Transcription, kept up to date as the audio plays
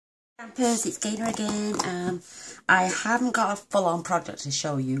Campers, it's Gaynor again. I haven't got a full-on project to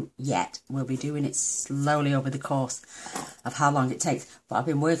show you yet. We'll be doing it slowly over the course of how long it takes. But I've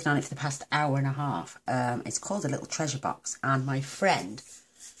been working on it for the past hour and a half. It's called a little treasure box. And my friend,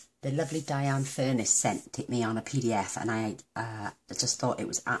 the lovely Diane Furness, sent it me on a PDF. And I just thought it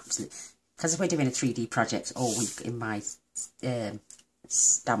was absolutely... Because we're doing a 3D project all week in my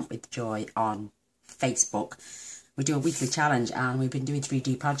Stamp with Joy on Facebook. We do a weekly challenge and we've been doing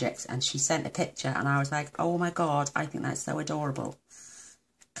 3D projects, and she sent a picture and I was like, oh my god, I think that's so adorable.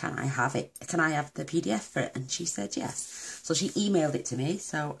 Can I have it? Can I have the PDF for it? And she said yes. So she emailed it to me,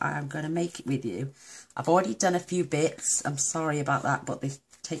 so I'm going to make it with you. I've already done a few bits. I'm sorry about that, but this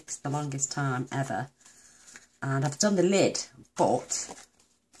takes the longest time ever. And I've done the lid, but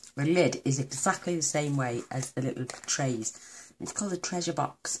the lid is exactly the same way as the little trays. It's called a treasure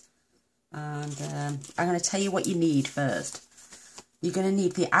box. And I'm going to tell you what you need first. You're going to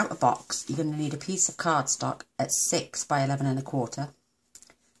need the outer box. You're going to need a piece of cardstock at 6 by 11 1/4,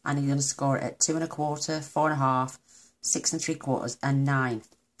 and you're going to score it at 2 1/4, 4 1/2, 6 3/4, and 9.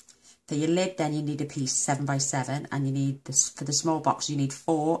 For your lid, then you need a piece 7 by 7, and you need this for the small box. You need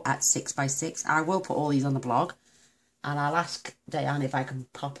 4 at 6 by 6. I will put all these on the blog, and I'll ask Diane if I can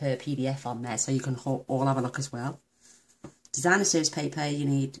pop her PDF on there so you can all have a look as well. Designer series paper you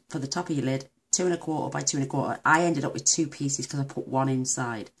need for the top of your lid, 2 1/4 by 2 1/4. I ended up with 2 pieces because I put one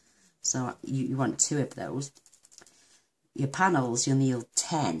inside. So you want 2 of those. Your panels, you'll need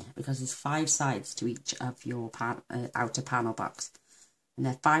 10 because there's 5 sides to each of your outer panel box. And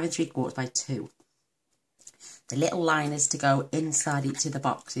they're 5 3/4 by 2. The little liners to go inside each of the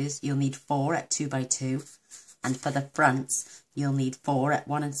boxes, you'll need 4 at 2 by 2. And for the fronts, you'll need 4 at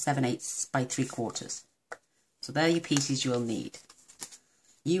 1 7/8 by 3/4. So they're your pieces you'll need.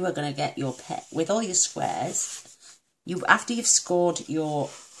 You are going to get your with all your squares. After you've scored your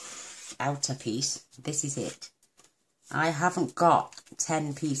outer piece, this is it. I haven't got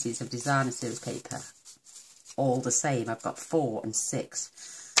 10 pieces of designer series paper all the same. I've got 4 and 6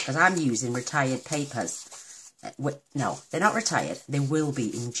 because I'm using retired papers. No, they're not retired. They will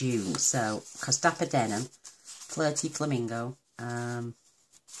be in June. So, because Dapper Denim, Flirty Flamingo, the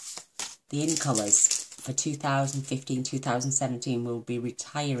In Colours for 2015-2017 will be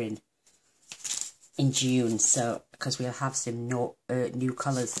retiring in June, so because we'll have some new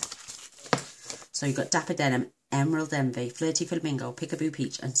colours. So you've got Dapper Denim, Emerald Envy, Flirty Flamingo, Peekaboo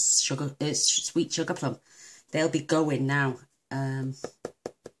Peach, and Sweet Sugar Plum. They'll be going now in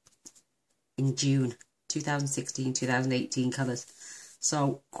June 2016-2018 colours.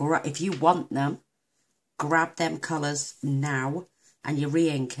 So if you want them, grab them colours now, and your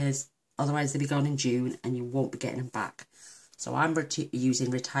re-inkers. Otherwise, they'll be gone in June and you won't be getting them back. So I'm using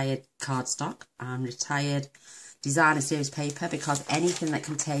retired cardstock and retired designer series paper because anything that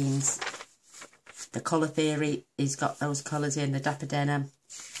contains the colour theory has got those colours in, the Dapper Denim.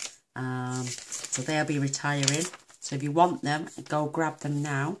 So they'll be retiring. So if you want them, go grab them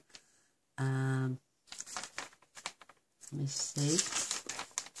now. Let me see.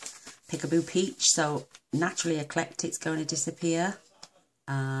 Peekaboo Peach. So Naturally Eclectic's going to disappear.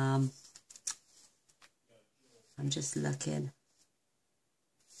 I'm just looking.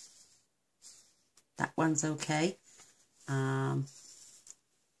 That one's okay. The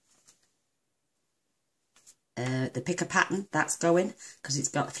Pick a Pattern, that's going because it's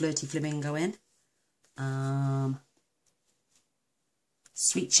got Flirty Flamingo in.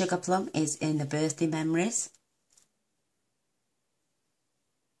 Sweet Sugar Plum is in the Birthday Memories.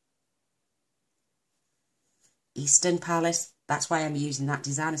 Eastern Palace, that's why I'm using that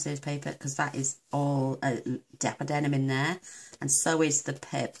designer series paper, because that is all Dapper Denim in there, and so is the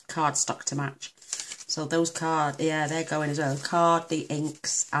cardstock to match. So those they're going as well. The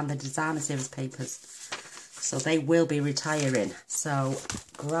inks, and the designer series papers. So they will be retiring. So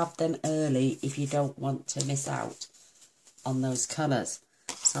grab them early if you don't want to miss out on those colours.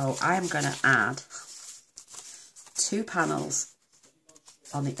 So I'm going to add 2 panels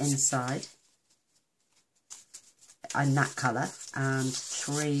on the inside in that colour, and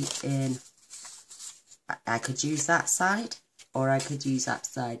 3 in, I could use that side or I could use that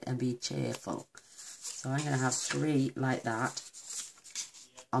side and be cheerful. So I'm going to have 3 like that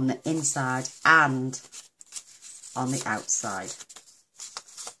on the inside and on the outside.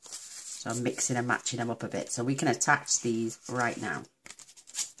 So I'm mixing and matching them up a bit so we can attach these right now.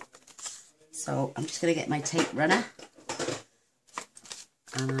 So I'm just going to get my tape runner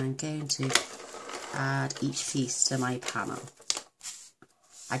and I'm going to add each piece to my panel.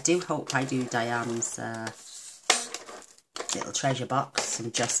 I do hope I do Diane's little treasure box some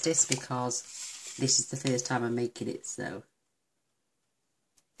justice, because this is the first time I'm making it, so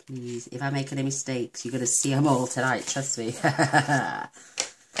Please, if I make any mistakes, you're going to see them all tonight, trust me.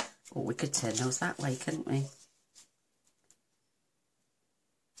 Oh, we could turn those that way, couldn't we?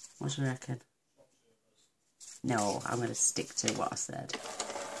 What do you reckon? No, I'm going to stick to what I said.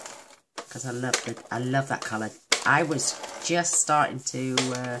 Because I love that colour. I was just starting to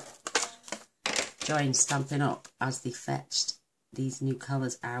join Stampin' Up as they fetched these new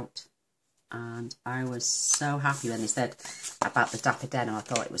colours out. And I was so happy when they said about the Dapper Denim. I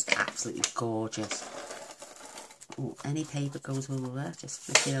thought it was absolutely gorgeous. Ooh, any paper goes over, just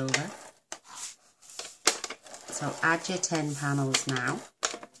flip it over. So add your 10 panels now,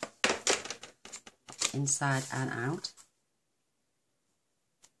 inside and out.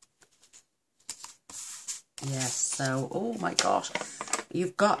 Yes, so, oh my gosh,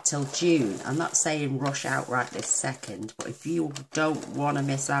 you've got till June. I'm not saying rush out right this second, but if you don't want to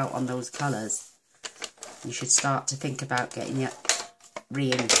miss out on those colours, you should start to think about getting your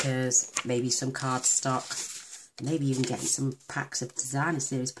re-inkers, maybe some cardstock, maybe even getting some packs of designer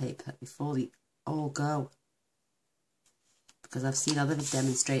series paper before they all go. Because I've seen other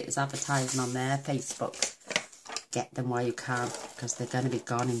demonstrators advertising on their Facebook. Get them while you can, because they're going to be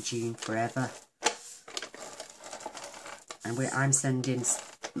gone in June forever. And I'm sending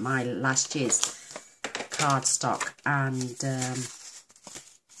my last year's cardstock and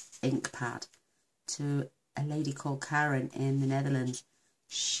ink pad to a lady called Karen in the Netherlands.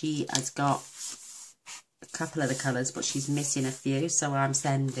 She has got a couple of the colours, but she's missing a few, so I'm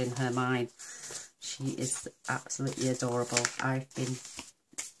sending her mine. She is absolutely adorable.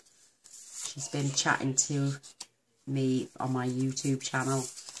 She's been chatting to me on my YouTube channel,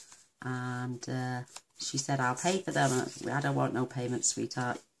 and she said, I'll pay for them. I don't want no payment,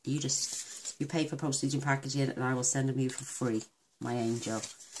 sweetheart. You pay for postage and packaging, and I will send them you for free, my angel.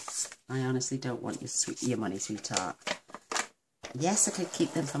 I honestly don't want your money, sweetheart. Yes, I could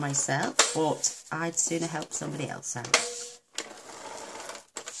keep them for myself, but I'd sooner help somebody else out.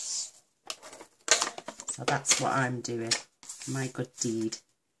 So that's what I'm doing. My good deed.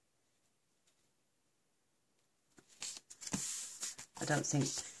 I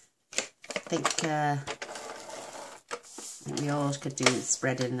think we all could do with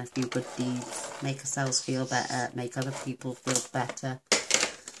spreading a few good deeds, make ourselves feel better, make other people feel better.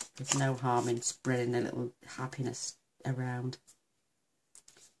 There's no harm in spreading a little happiness around.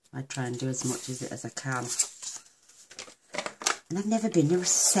 I try and do as much as I can. And I've never been a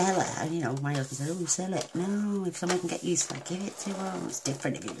seller. And, you know, my husband said, oh, sell it. No, if someone can get used to it, give it to them. It's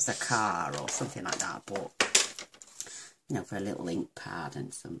different if it was a car or something like that. But, you know, for a little ink pad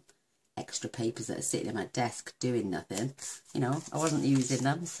and some extra papers that are sitting at my desk doing nothing, you know, I wasn't using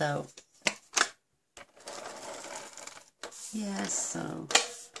them. So, yeah, so...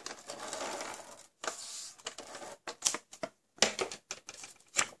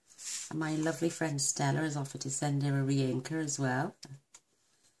 And my lovely friend Stella has offered to send her a re-inker as well.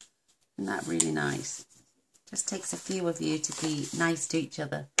 Isn't that really nice? Just takes a few of you to be nice to each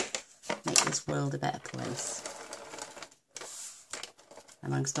other. Make this world a better place.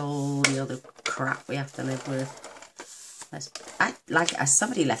 Amongst all the other crap we have to live with. As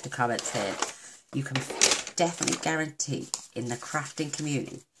somebody left a comment saying, you can definitely guarantee in the crafting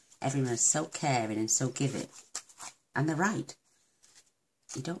community, everyone is so caring and so giving. And they're right.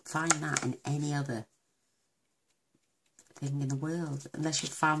 You don't find that in any other thing in the world. Unless your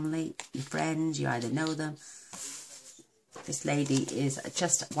family, your friends, you either know them. This lady is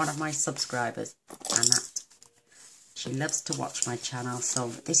just one of my subscribers. And that she loves to watch my channel. So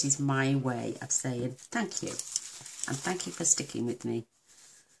this is my way of saying thank you. And thank you for sticking with me.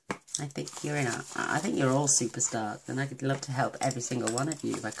 I think you're all superstars. And I could love to help every single one of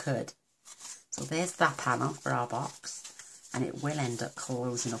you if I could. So there's that panel for our box. And it will end up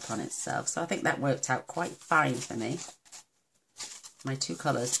closing up on itself. So I think that worked out quite fine for me. My two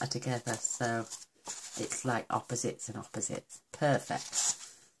colours are together, so it's like opposites and opposites. Perfect.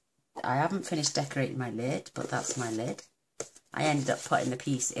 I haven't finished decorating my lid, but that's my lid. I ended up putting the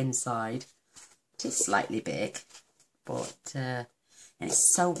piece inside. It is slightly big, but and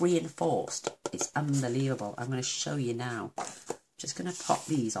it's so reinforced. It's unbelievable. I'm going to show you now. Just going to pop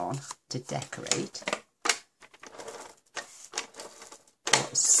these on to decorate.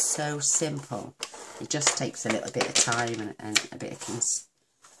 So simple. It just takes a little bit of time and a bit of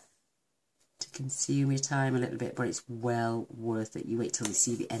to consume your time a little bit, but it's well worth it. You wait till you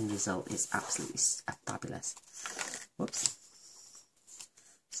see the end result. It's absolutely fabulous. Whoops.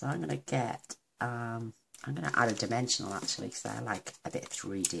 So I'm going to get I'm going to add a dimensional actually, because I like a bit of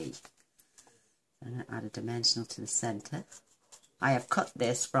 3D. I'm going to add a dimensional to the centre. I have cut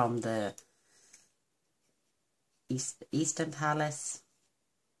this from the Eastern Palace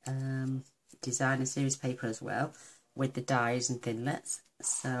designer series paper as well, with the dies and thinlets.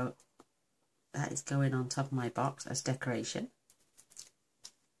 So that is going on top of my box as decoration.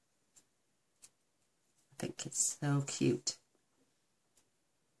 I think it's so cute.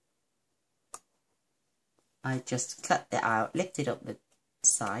 I just cut it out, lifted up the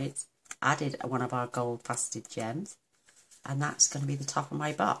sides, added one of our gold faceted gems, and that's going to be the top of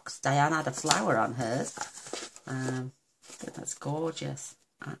my box. Diane had a flower on hers. That's gorgeous,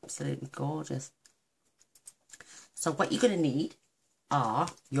 absolutely gorgeous. So what you're going to need are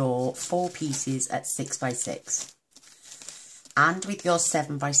your 4 pieces at 6 by 6, and with your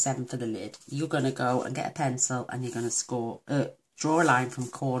 7 by 7 for the lid, you're going to go and get a pencil and you're going to draw a line from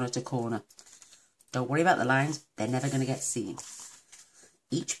corner to corner. Don't worry about the lines, they're never going to get seen.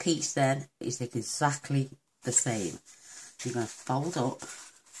 Each piece then is exactly the same. You're going to fold up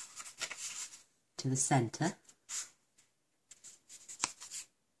to the centre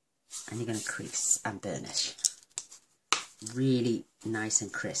and you're going to crease and burnish. Really nice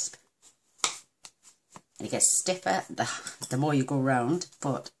and crisp. And it gets stiffer the more you go round,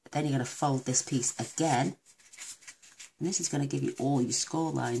 but then you're going to fold this piece again, and this is going to give you all your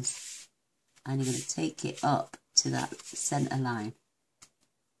score lines, and you're going to take it up to that centre line.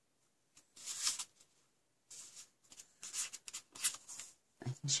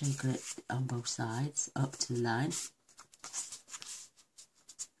 Making sure you got it on both sides, up to the line.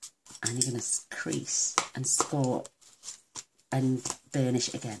 And you're going to crease and score and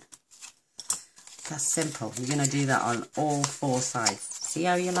burnish again. That's simple. You're going to do that on all 4 sides. See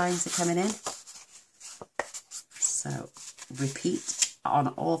how your lines are coming in? So repeat on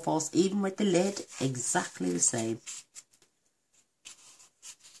all 4, even with the lid, exactly the same.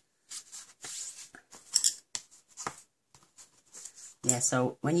 Yeah,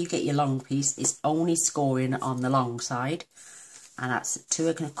 so when you get your long piece, it's only scoring on the long side, and that's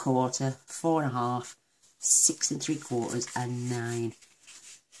 2 1/4, 4 1/2, 6 3/4, and 9.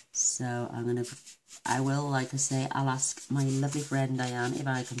 So like I say, I'll ask my lovely friend Diane if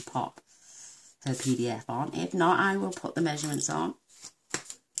I can pop her PDF on. If not, I will put the measurements on.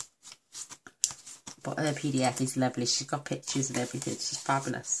 But her PDF is lovely. She's got pictures and everything. She's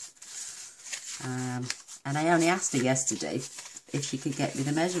fabulous. And I only asked her yesterday if she could get me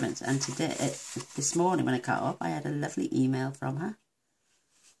the measurements. And this morning when I got up, I had a lovely email from her.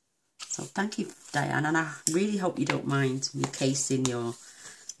 So thank you, Diane. And I really hope you don't mind me casing your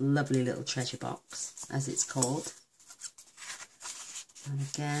lovely little treasure box, as it's called. And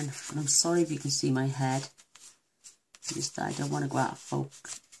again, and I'm sorry if you can see my head. Just I don't want to go out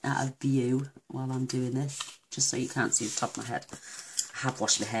of view while I'm doing this, just so you can't see the top of my head. I have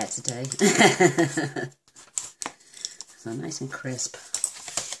washed my hair today. So nice and crisp.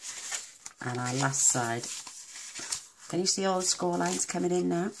 And our last side, can you see all the score lines coming in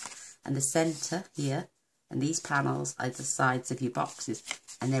now? And the centre here, and these panels are the sides of your boxes,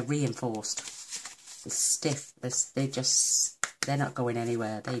 and they're reinforced. They're stiff, they're not going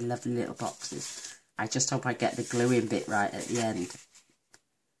anywhere. They're lovely little boxes. I just hope I get the gluing bit right at the end.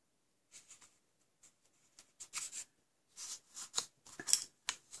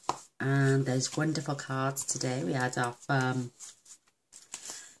 And there's wonderful cards today. We had off the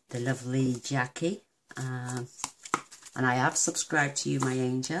lovely Jackie. And I have subscribed to you, my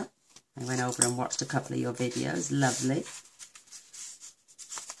angel. I went over and watched a couple of your videos. Lovely.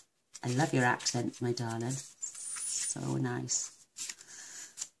 I love your accent, my darling. So nice.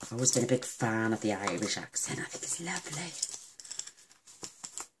 I've always been a big fan of the Irish accent. I think it's lovely.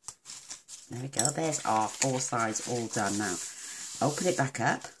 There we go. There's our 4 sides all done now. Open it back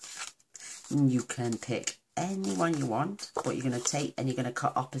up. You can pick any one you want, but you're going to take and you're going to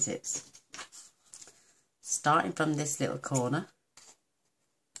cut opposites. Starting from this little corner,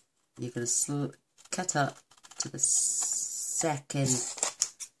 you're going to cut up to the second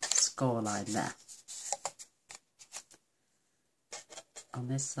score line there. On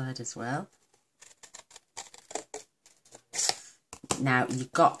this side as well. Now,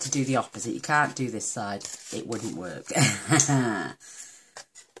 you've got to do the opposite. You can't do this side. It wouldn't work.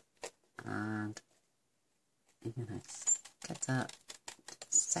 And you're going to cut up to the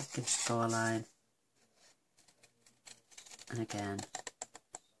second score line. And again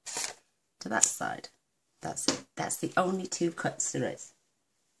to that side. That's it. That's the only 2 cuts there is.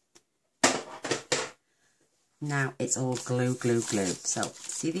 Now it's all glue, glue, glue. So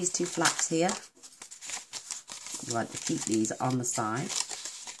see these 2 flaps here? You want to keep these on the side.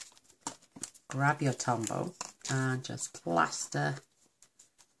 Grab your Tombow and just plaster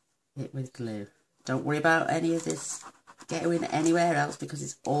it with glue. Don't worry about any of this getting anywhere else because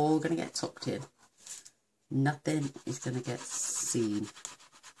it's all going to get tucked in. Nothing is going to get seen.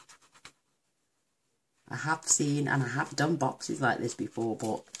 I have seen and I have done boxes like this before,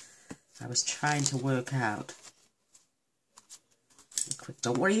 but I was trying to work out.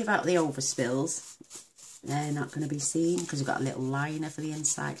 Don't worry about the overspills. They're not going to be seen because you've got a little liner for the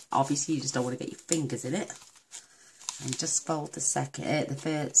inside. Obviously, you just don't want to get your fingers in it. And just fold the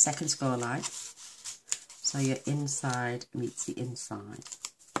second score line so your inside meets the inside.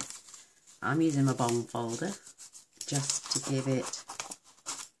 I'm using my bond folder just to give it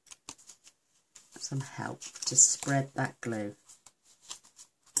some help to spread that glue.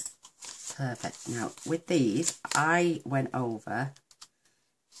 Perfect. Now with these, I went over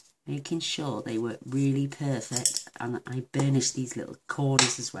making sure they were really perfect, and I burnished these little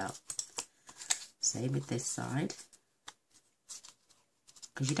corners as well. Same with this side,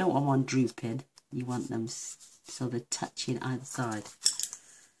 because you don't want one drooping, you want them so they're touching either side.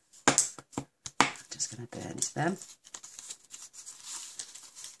 Just going to burnish them.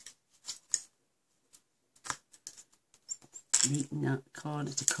 Neaten up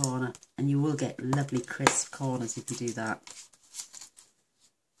corner to corner, and you will get lovely crisp corners if you do that.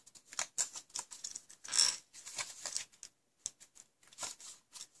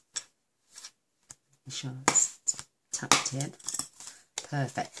 Make sure it's tucked in.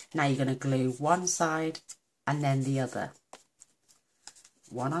 Perfect. Now you're going to glue one side and then the other.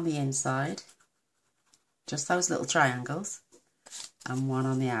 One on the inside, just those little triangles, and one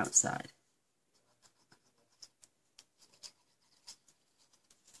on the outside.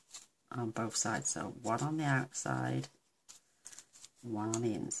 On both sides, so one on the outside, one on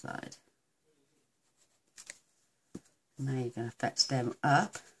the inside. Now you're going to fetch them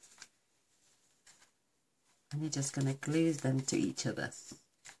up, and you're just going to glue them to each other.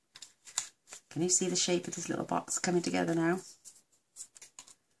 Can you see the shape of this little box coming together now?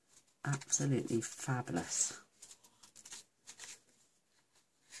 Absolutely fabulous.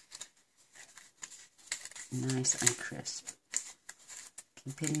 Nice and crisp.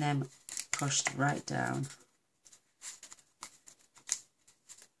 Keeping them pushed right down.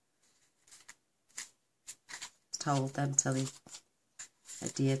 Just hold them till they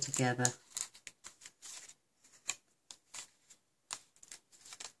adhere together.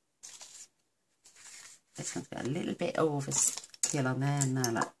 This one's got a little bit overkill on there now,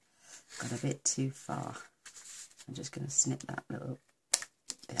 look. Got a bit too far. I'm just going to snip that little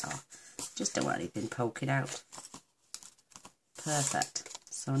bit off. Just don't want anything poking out. Perfect.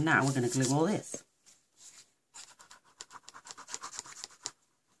 So now we're going to glue all this.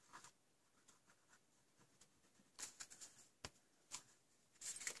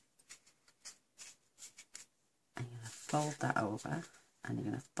 And you're going to fold that over, and you're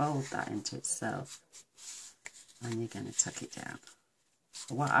going to fold that into itself, and you're going to tuck it down.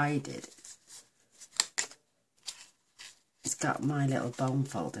 So what I did, it's got my little bone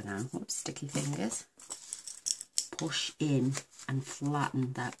folder now. Oops, sticky fingers. Push in and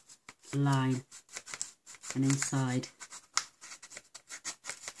flatten that line and inside,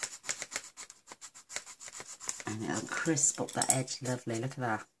 and it'll crisp up that edge lovely. Look at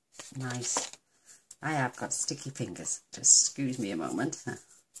that, nice. I have got sticky fingers, just excuse me a moment.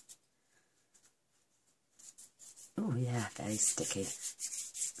 Oh yeah, very sticky.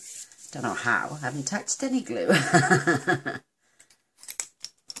 Don't know how, I haven't touched any glue.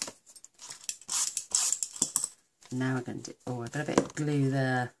 Now we're going to do, oh, I've got a bit of glue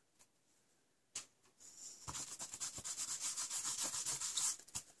there.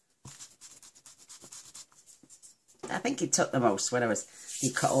 I think it took the most when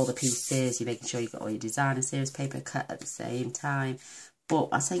you cut all the pieces, you're making sure you've got all your designer series paper cut at the same time. But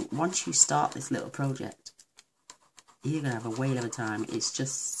I think once you start this little project, you're going to have a whale of a time. It's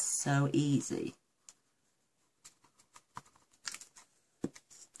just so easy.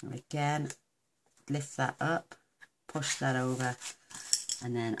 And again, lift that up. Push that over,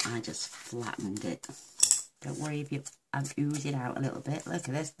 and then I just flattened it. Don't worry if I've oozed it out a little bit. Look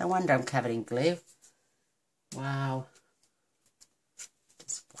at this. No wonder I'm covered in glue. Wow.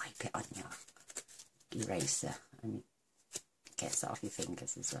 Just wipe it on your eraser, and it gets off your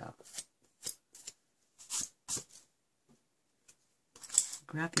fingers as well.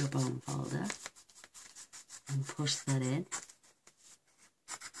 Grab your bone folder and push that in.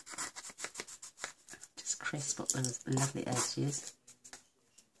 Crisp up those lovely edges.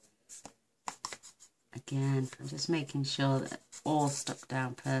 Again, I'm just making sure that all stuck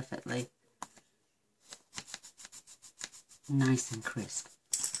down perfectly. Nice and crisp.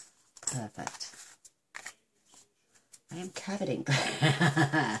 Perfect. I am covered in glue.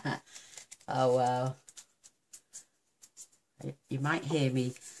 Oh wow. You might hear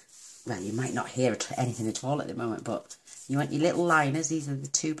me, well, you might not hear anything at all at the moment, but you want your little liners. These are the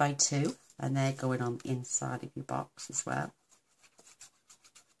 2x2. and they're going on the inside of your box as well.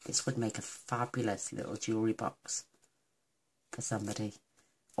 This would make a fabulous little jewellery box for somebody,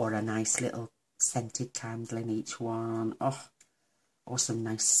 or a nice little scented candle in each one. Oh, or some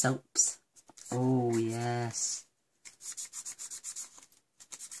nice soaps. Oh yes.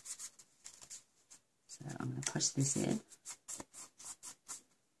 So I'm going to push this in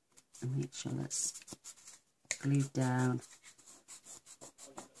and make sure that's glued down.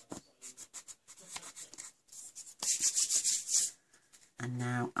 And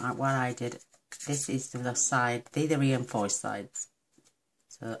now what I did, this is the side, they're the reinforced sides.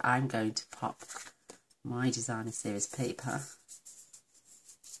 So I'm going to pop my designer series paper,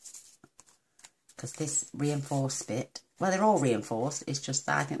 because this reinforced bit, well, they're all reinforced, it's just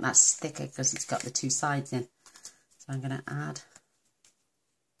that I think that's thicker because it's got the two sides in. So I'm going to add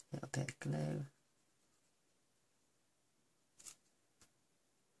a little bit of glue.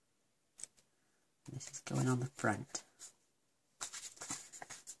 And this is going on the front.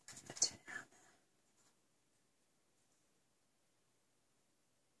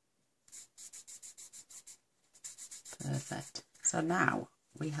 Perfect. So now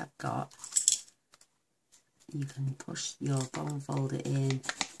we have got, you can push your bone folder in,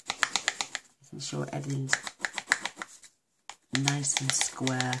 making sure everything's nice and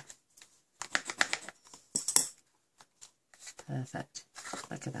square. Perfect.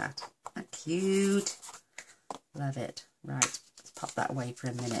 Look at that. Isn't that cute? Love it. Right, let's pop that away for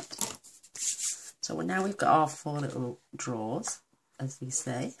a minute. So now we've got our 4 little drawers, as we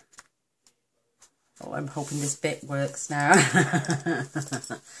say. Oh, I'm hoping this bit works now.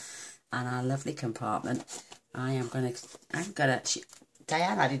 And our lovely compartment. Diane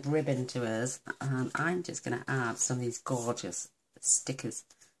added ribbon to hers, and I'm just going to add some of these gorgeous stickers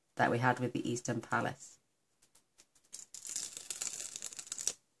that we had with the Eastern Palace.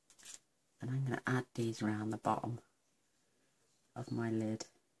 And I'm going to add these around the bottom of my lid.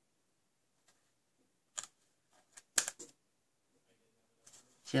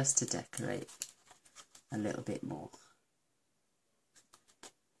 Just to decorate a little bit more.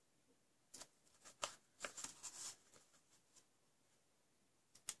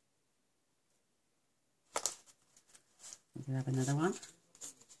 We can have another one.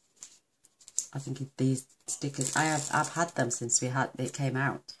 I think these stickers, I've had them since they came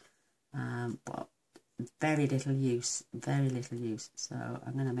out, but very little use, so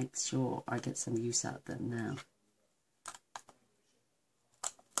I'm going to make sure I get some use out of them now.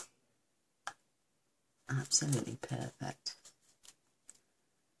 Absolutely perfect.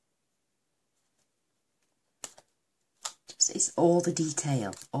 It's all the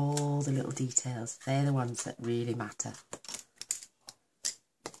detail, all the little details. They're the ones that really matter.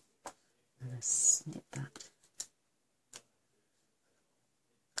 I'm going to snip that.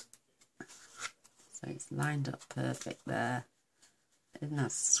 So it's lined up perfect there. Isn't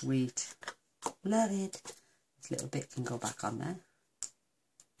that sweet? Love it. This little bit can go back on there.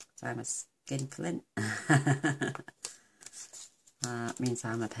 So I'm a skinflint. Means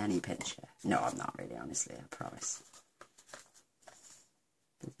I'm a penny pincher. No, I'm not really, honestly, I promise.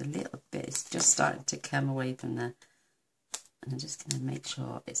 There's a little bit, it's just starting to come away from there. And I'm just going to make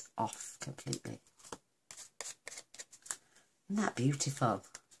sure it's off completely. Isn't that beautiful?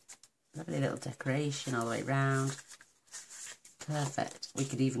 Lovely little decoration all the way round. Perfect. We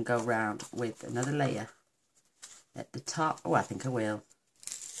could even go round with another layer at the top. Oh, I think I will.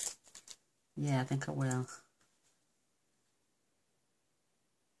 Yeah, I think I will.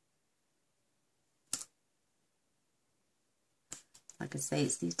 Like I say,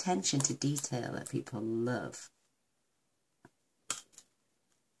 it's the attention to detail that people love.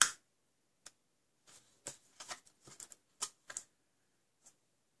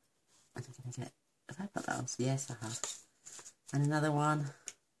 I'm going to get, have I got that else? Yes, I have. And another one.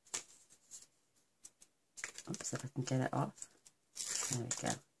 Oops, if I can get it off. There we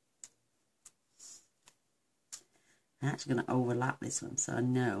go. I'm actually going to overlap this one so I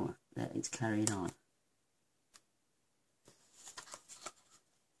know that it's carrying on.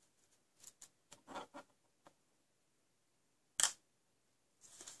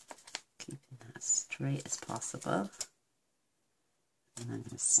 Keeping that straight as possible. And I'm going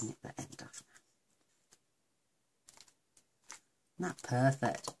to snip that end off now. Isn't that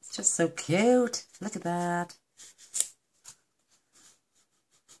perfect? It's just so cute. Look at that.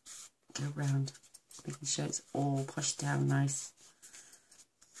 Go round, making sure it's all pushed down nice.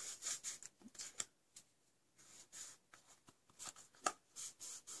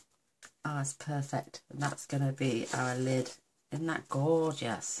 Oh, it's perfect. And that's going to be our lid. Isn't that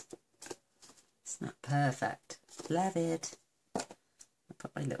gorgeous? Isn't that perfect? Love it. I'll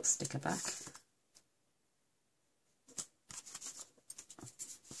put my little sticker back.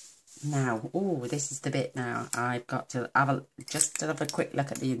 Now, oh, this is the bit now. I've got to have just have a quick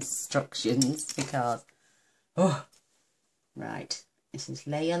look at the instructions because, oh, right. This is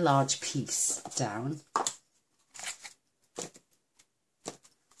lay a large piece down.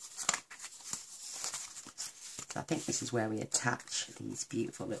 So I think this is where we attach these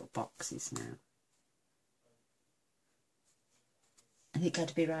beautiful little boxes now. Has it got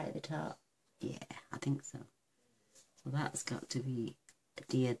to be right at the top? Yeah, I think so. So that's got to be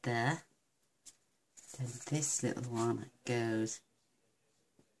adhered there. Then this little one goes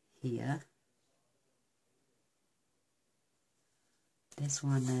here. This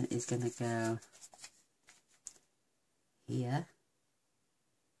one then is going to go here.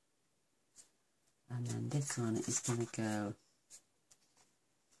 And then this one is going to go...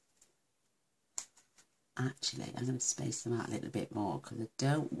 Actually, I'm going to space them out a little bit more because I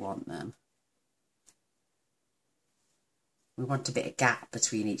don't want them. We want a bit of gap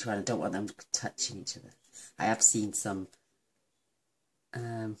between each one. I don't want them touching each other. I have seen some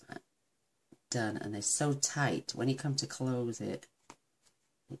done and they're so tight. When you come to close it,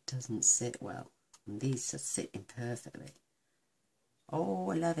 it doesn't sit well. And these are sitting perfectly.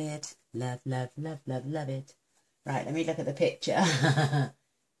 Oh, I love it. Love, love, love, love, love it. Right, let me look at the picture.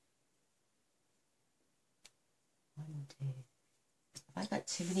 One, two. Have I got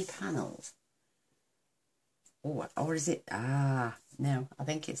too many panels? Oh, or is it? Ah, no, I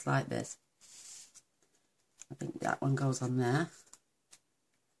think it's like this. I think that one goes on there.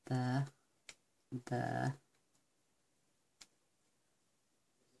 There. There.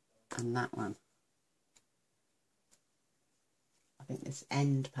 And that one. I think this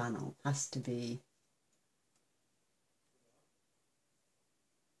end panel has to be...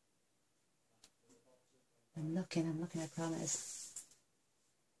 I'm looking, I promise.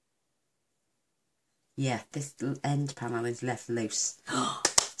 Yeah, this end panel is left loose.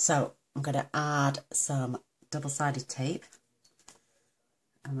 So I'm going to add some double-sided tape.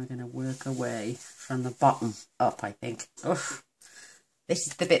 And we're going to work away from the bottom up, I think. Oof, this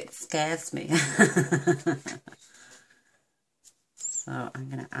is the bit that scares me. So I'm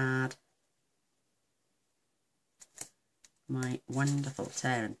going to add my wonderful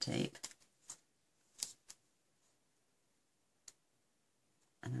tearing tape.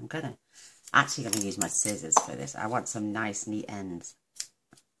 And I'm actually going to use my scissors for this. I want some nice neat ends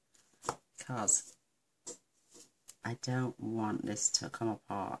because I don't want this to come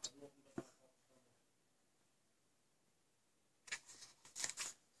apart.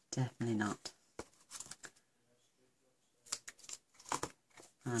 Definitely not.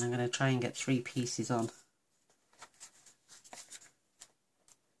 And I'm going to try and get 3 pieces on.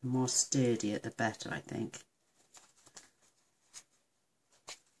 The more sturdier the better, I think.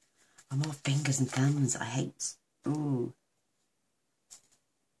 Oh, more fingers and thumbs. I hate. Ooh.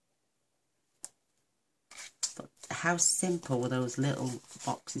 But how simple were those little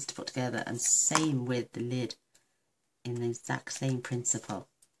boxes to put together, and same with the lid in the exact same principle.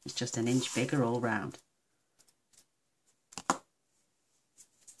 It's just an inch bigger all round.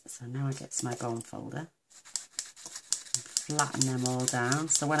 So now I get my bone folder and flatten them all down.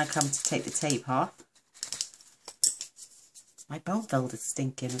 So when I come to take the tape off, my bone folder's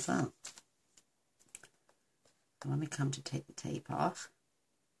stinking as well. And when we come to take the tape off,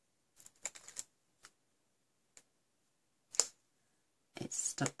 it's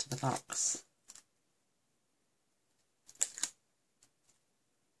stuck to the box.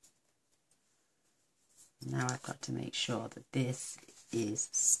 Now I've got to make sure that this is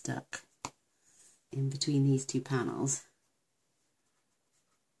stuck in between these 2 panels,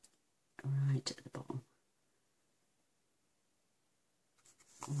 right at the bottom.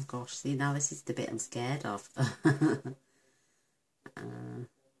 Oh gosh, see, now this is the bit I'm scared of.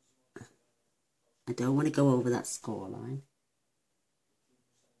 I don't want to go over that score line.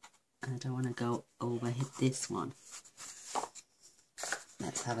 I don't want to go over this one.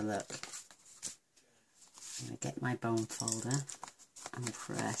 Let's have a look. I'm going to get my bone folder and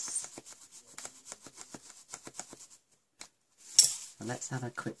press. So let's have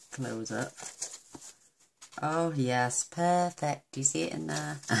a quick close up. Oh yes, perfect. Do you see it in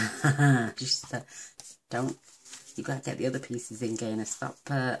there? Just don't. You got to get the other pieces in, Gainer. Stop.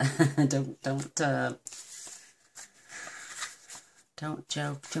 Don't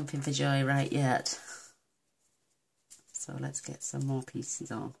jumping for joy right yet. So let's get some more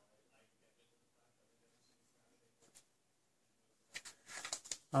pieces on.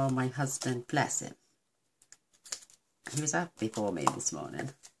 Oh, my husband, bless him. He was up before me this morning.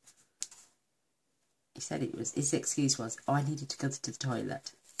 he said his excuse was, oh, I needed to go to the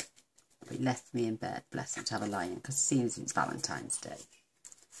toilet. But he left me in bed, bless him, to have a lie in, because it's seen since Valentine's Day.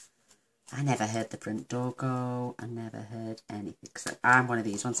 I never heard the front door go. I never heard anything. Because I'm one of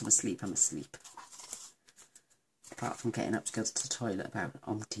these, once I'm asleep, I'm asleep. Apart from getting up to go to the toilet about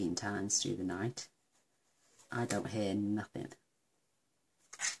umpteen times through the night, I don't hear nothing.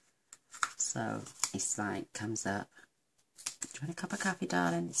 So it's like, comes up, do you want a cup of coffee,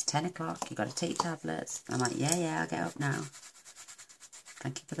 darling? It's 10 o'clock, you got to take your tablets. I'm like, yeah, I'll get up now.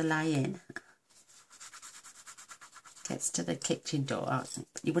 Thank you for the lie-in. Gets to the kitchen door.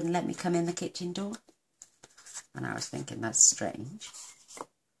 You wouldn't let me come in the kitchen door? And I was thinking, that's strange.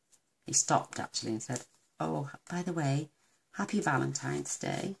 He stopped, actually, and said, oh, by the way, happy Valentine's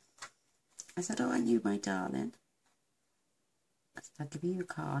Day. I said, oh, and you, my darling. I said, I'll give you a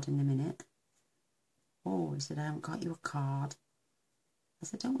card in a minute. Oh, he said, I haven't got you a card. I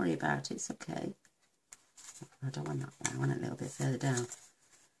said, don't worry about it, it's okay. I don't want that one, I want it a little bit further down.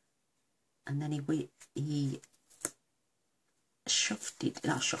 And then he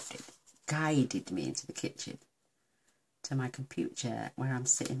guided me into the kitchen to my computer chair where I'm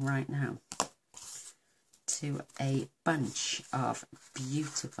sitting right now, to a bunch of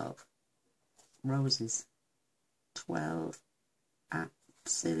beautiful roses. 12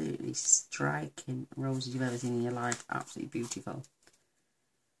 absolutely striking roses you've ever seen in your life, absolutely beautiful.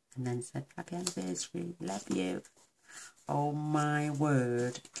 And then said, happy anniversary, love you. Oh my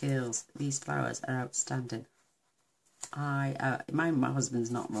word, girls, these flowers are outstanding. My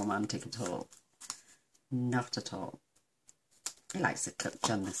husband's not romantic at all. Not at all. He likes to cook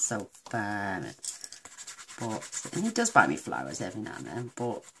on the sofa, and he does buy me flowers every now and then,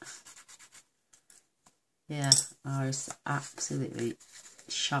 but yeah, I was absolutely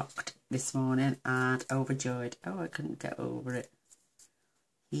shocked this morning and overjoyed. Oh, I couldn't get over it.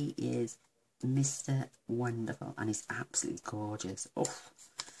 He is Mr. Wonderful, and he's absolutely gorgeous. Oh,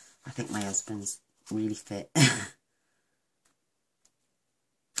 I think my husband's really fit.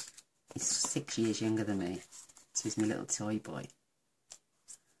 He's 6 years younger than me, so he's my little toy boy.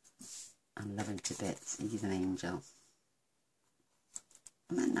 I love him to bits. He's an angel.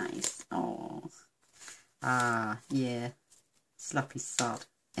 Isn't that nice? Oh. Ah, yeah. Sloppy sod.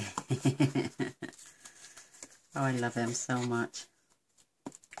 Oh, I love him so much.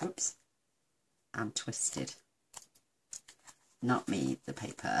 Oops. I'm twisted. Not me, the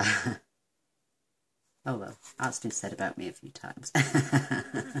paper. Oh well, that's been said about me a few times.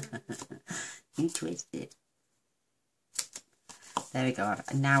 You twisted. There we go.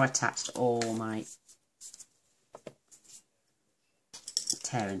 I've now attached all my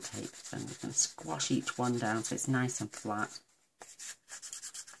tearing tape. So I'm just going to squash each one down so it's nice and flat.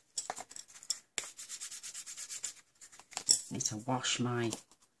 I need to wash my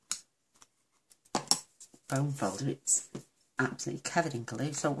foam folder. It's absolutely covered in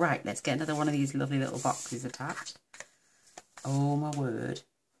glue. So right, let's get another one of these lovely little boxes attached. Oh my word.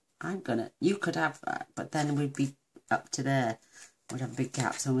 You could have that, but then we'd be up to there. We'd have a big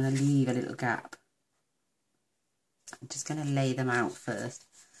gap, so I'm going to leave a little gap. I'm just going to lay them out first,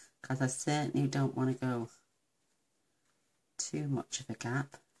 because I certainly don't want to go too much of a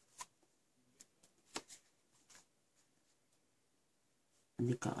gap. And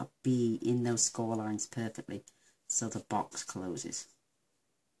they've got to be in those score lines perfectly, so the box closes.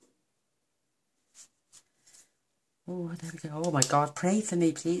 Oh, there we go. Oh my God, pray for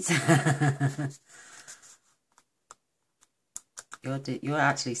me, please. You're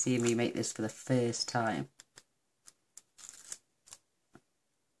actually seeing me make this for the first time.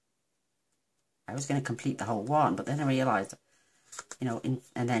 I was going to complete the whole one, but then I realised, you know,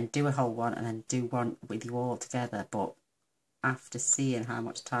 and then do a whole one and then do one with you all together. But after seeing how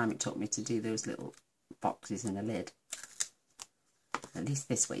much time it took me to do those little boxes in the lid, at least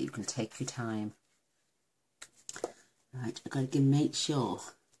this way you can take your time. Right, I've got to make sure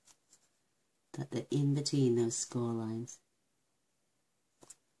that they're in between those score lines.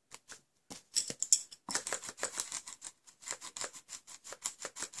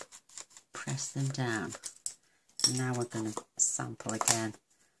 Press them down. Now we're going to sample again.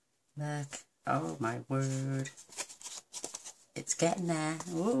 Look, oh my word. It's getting there.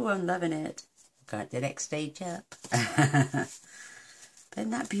 Oh, I'm loving it. Got the next stage up.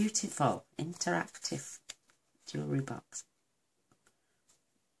 Isn't that beautiful? Interactive jewellery box.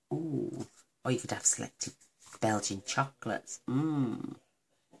 Oh, or you could have selected Belgian chocolates. Oh,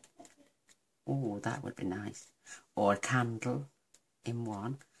 that would be nice. Or a candle in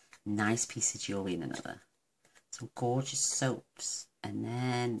one. Nice piece of jewellery in another. Some gorgeous soaps. And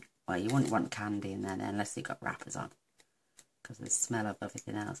then, well, you wouldn't want candy in there unless they got wrappers on, because of the smell of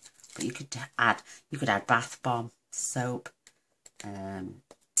everything else. But you could add bath bomb, soap, a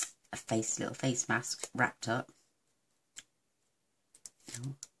little face mask wrapped up. You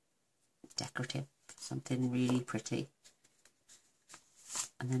know, decorative, something really pretty.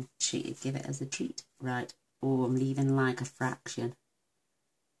 And then give it as a treat. Right. Oh, I'm leaving like a fraction.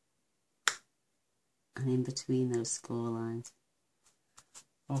 And in between those score lines.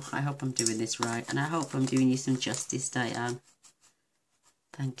 Oh, I hope I'm doing this right. And I hope I'm doing you some justice, Diane.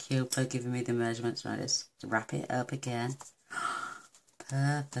 Thank you for giving me the measurements. Right, let's wrap it up again.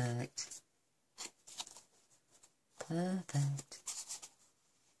 Perfect. Perfect.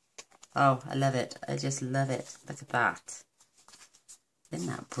 Oh, I love it. I just love it. Look at that. Isn't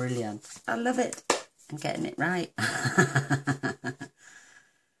that brilliant? I love it. I'm getting it right. I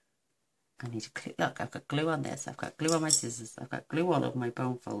need to glue. Look, I've got glue on this. I've got glue on my scissors. I've got glue all over my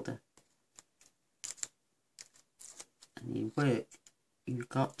bone folder. And you've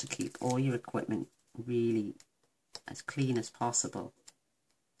got to keep all your equipment really as clean as possible.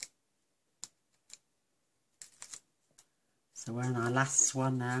 So we're on our last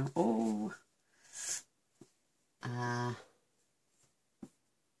one now. Oh, I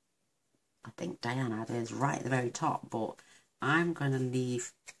think Diana had hers right at the very top, but I'm going to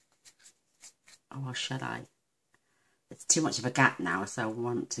leave. Oh, or should I? It's too much of a gap now, so I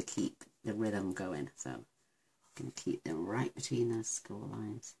want to keep the rhythm going. So I'm going to keep them right between those score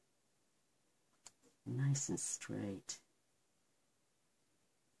lines. Nice and straight.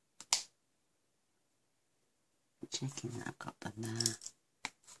 Checking that I've got them there.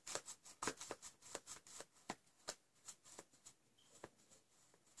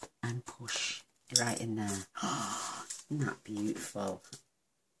 And push right in there. Oh, isn't that beautiful?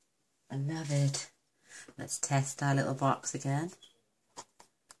 I love it. Let's test our little box again.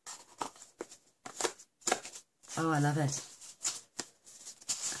 Oh, I love it.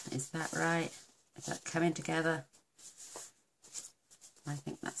 Is that right? Is that coming together? I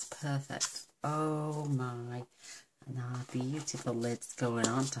think that's perfect. Oh my. And our beautiful lid's going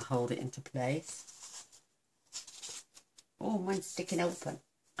on to hold it into place. Oh, mine's sticking open.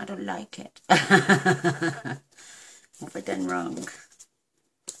 I don't like it. What have I done wrong?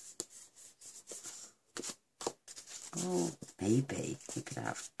 Oh, maybe we could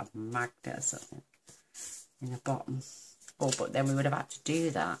have a magnet or something in the bottom. Oh, but then we would have had to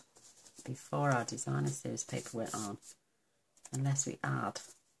do that before our designer series paper went on, unless we add.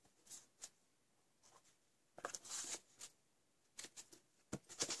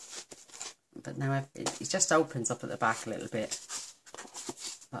 But now it just opens up at the back a little bit.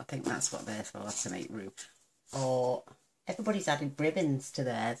 But I think that's what they're for, to make room. Or everybody's added ribbons to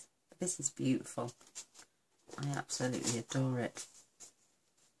theirs. This is beautiful. I absolutely adore it.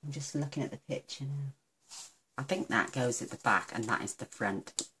 I'm just looking at the picture now. I think that goes at the back and that is the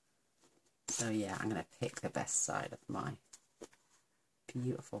front. So yeah, I'm going to pick the best side of my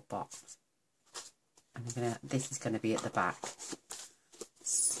beautiful box. And this is going to be at the back.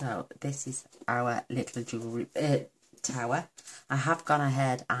 So this is our little jewellery tower. I have gone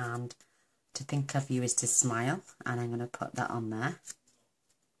ahead and to think of you is to smile, and I'm going to put that on there.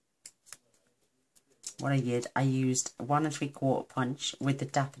 What I did, I used 1 3/4 punch with the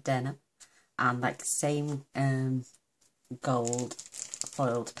dapper denim and like the same gold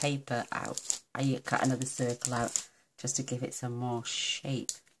foiled paper out. I cut another circle out just to give it some more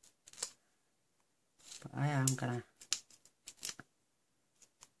shape. But I am going to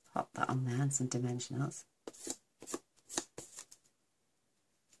pop that on there and some dimensionals.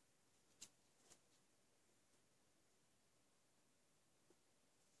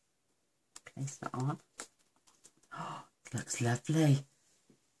 Place that on. Oh, it looks lovely.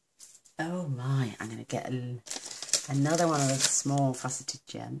 Oh my, I'm going to get another one of those small faceted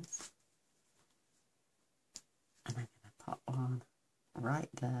gems. And I'm going to pop one right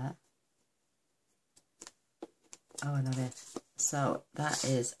there. Oh, I love it. So that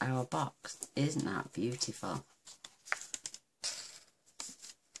is our box. Isn't that beautiful?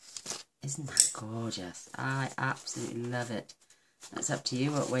 Isn't that gorgeous? I absolutely love it. It's up to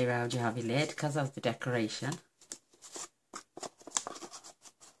you what way round you have your lid because of the decoration.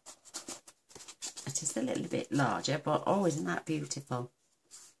 It is a little bit larger, but oh, isn't that beautiful?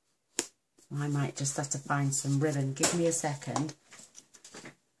 I might just have to find some ribbon. Give me a second.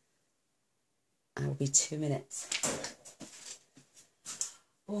 It'll be 2 minutes.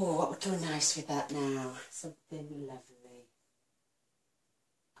 Oh, what would go nice with that now? Something lovely.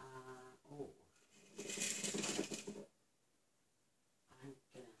 Oh. I'm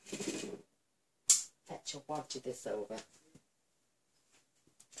gonna fetch a wad of this over.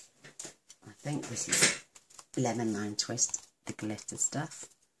 I think this is lemon lime twist, the glitter stuff.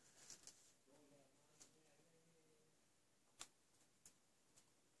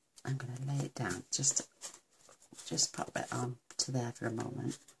 I'm going to lay it down, just pop it on to there for a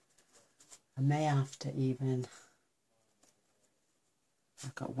moment. I may have to even,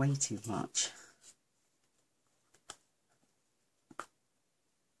 I've got way too much.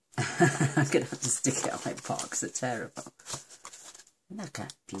 I'm going to have to stick it on my box, it's terrible. Look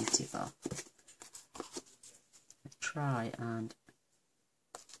at beautiful. Try and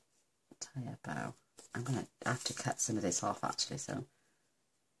tie a bow. I'm going to have to cut some of this off actually, so.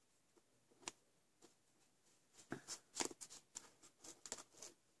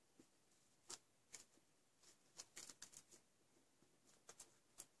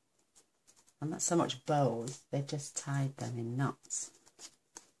 And not so much bows, they've just tied them in knots.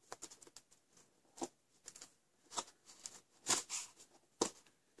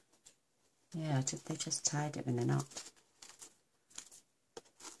 Yeah, they just tied it in a knot.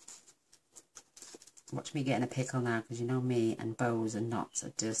 Watch me get in a pickle now, because you know me and bows and knots,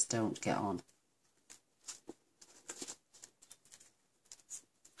 I just don't get on.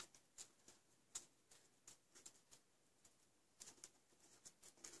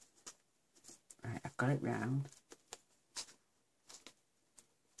 Right, I've got it round.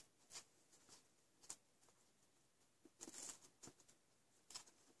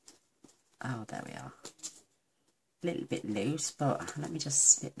 Oh, there we are. A little bit loose, but let me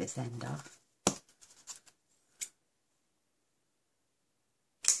just snip this end off.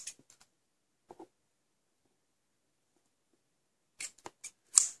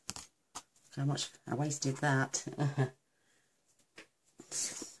 How much I wasted that.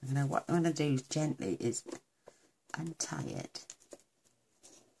 Now what I'm going to do gently is untie it.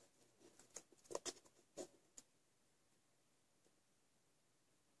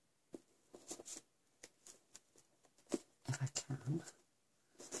 If I can.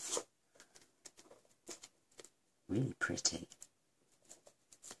 Really pretty.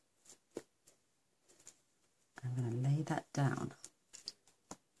 I'm going to lay that down.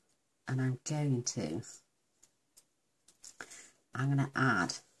 And I'm going to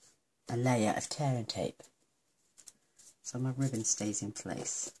add a layer of tearing tape so my ribbon stays in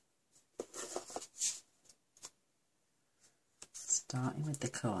place. Starting with the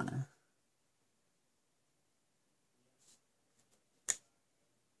corner.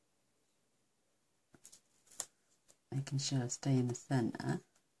 Making sure I stay in the centre.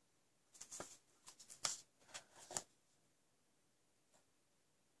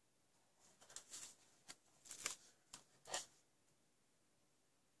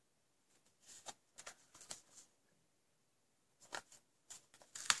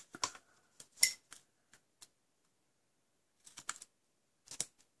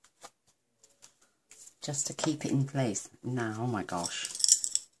 Just to keep it in place. Now, oh my gosh,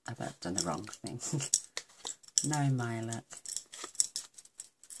 I bet I've done the wrong thing. Now in my luck.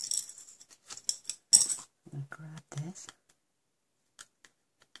 I'm going to grab this.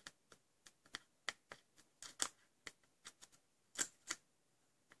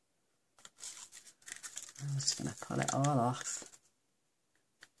 I'm just going to pull it all off.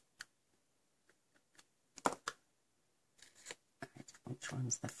 Right, which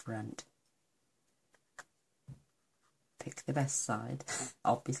one's the front? Pick the best side,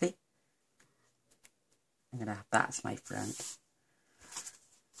 obviously. I'm going to have that as my front.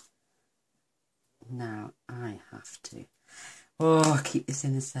 Now I have to, keep this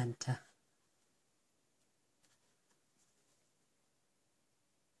in the centre.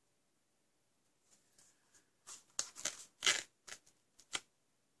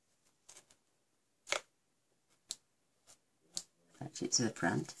 Attach it to the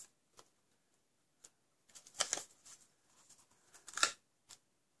front.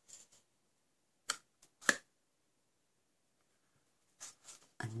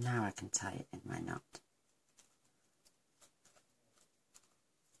 And now I can tie it in my knot.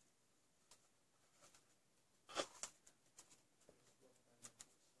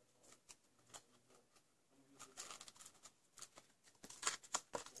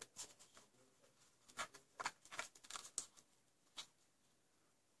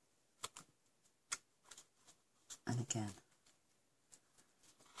 And again.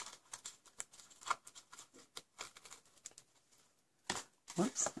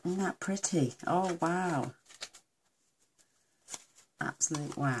 Whoops, isn't that pretty? Oh, wow.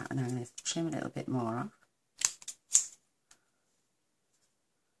 Absolute wow. And I'm going to trim a little bit more off.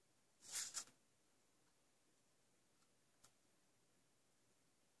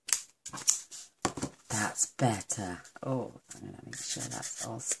 That's better. Oh, I'm going to make sure that's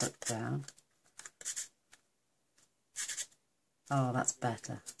all stuck down. Oh, that's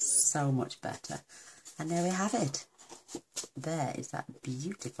better. So much better. And there we have it. there is that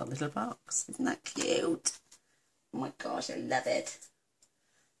beautiful little box. Isn't that cute? Oh my gosh, I love it.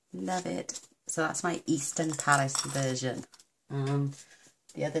 Love it. So that's my Eastern Palace version.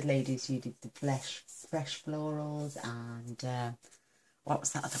 The other ladies, you did the fresh florals and what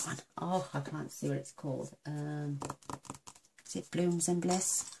was that other one? Oh, I can't see what it's called. Is it Blooms and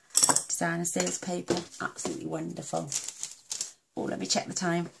Bliss? Designer sales paper. Absolutely wonderful. Oh, let me check the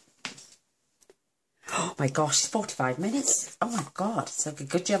time. Oh my gosh, 45 minutes. Oh my God. So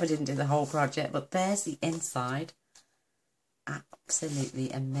good job I didn't do the whole project. But there's the inside.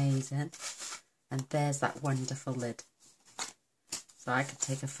 Absolutely amazing. And there's that wonderful lid. So I could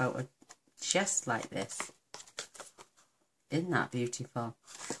take a photo just like this. Isn't that beautiful?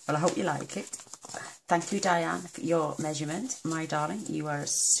 Well, I hope you like it. Thank you, Diane, for your measurement. My darling, you are a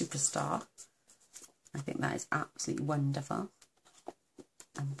superstar. I think that is absolutely wonderful.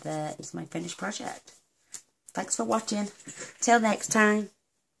 And there is my finished project. Thanks for watching. Till next time.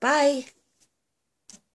 Bye.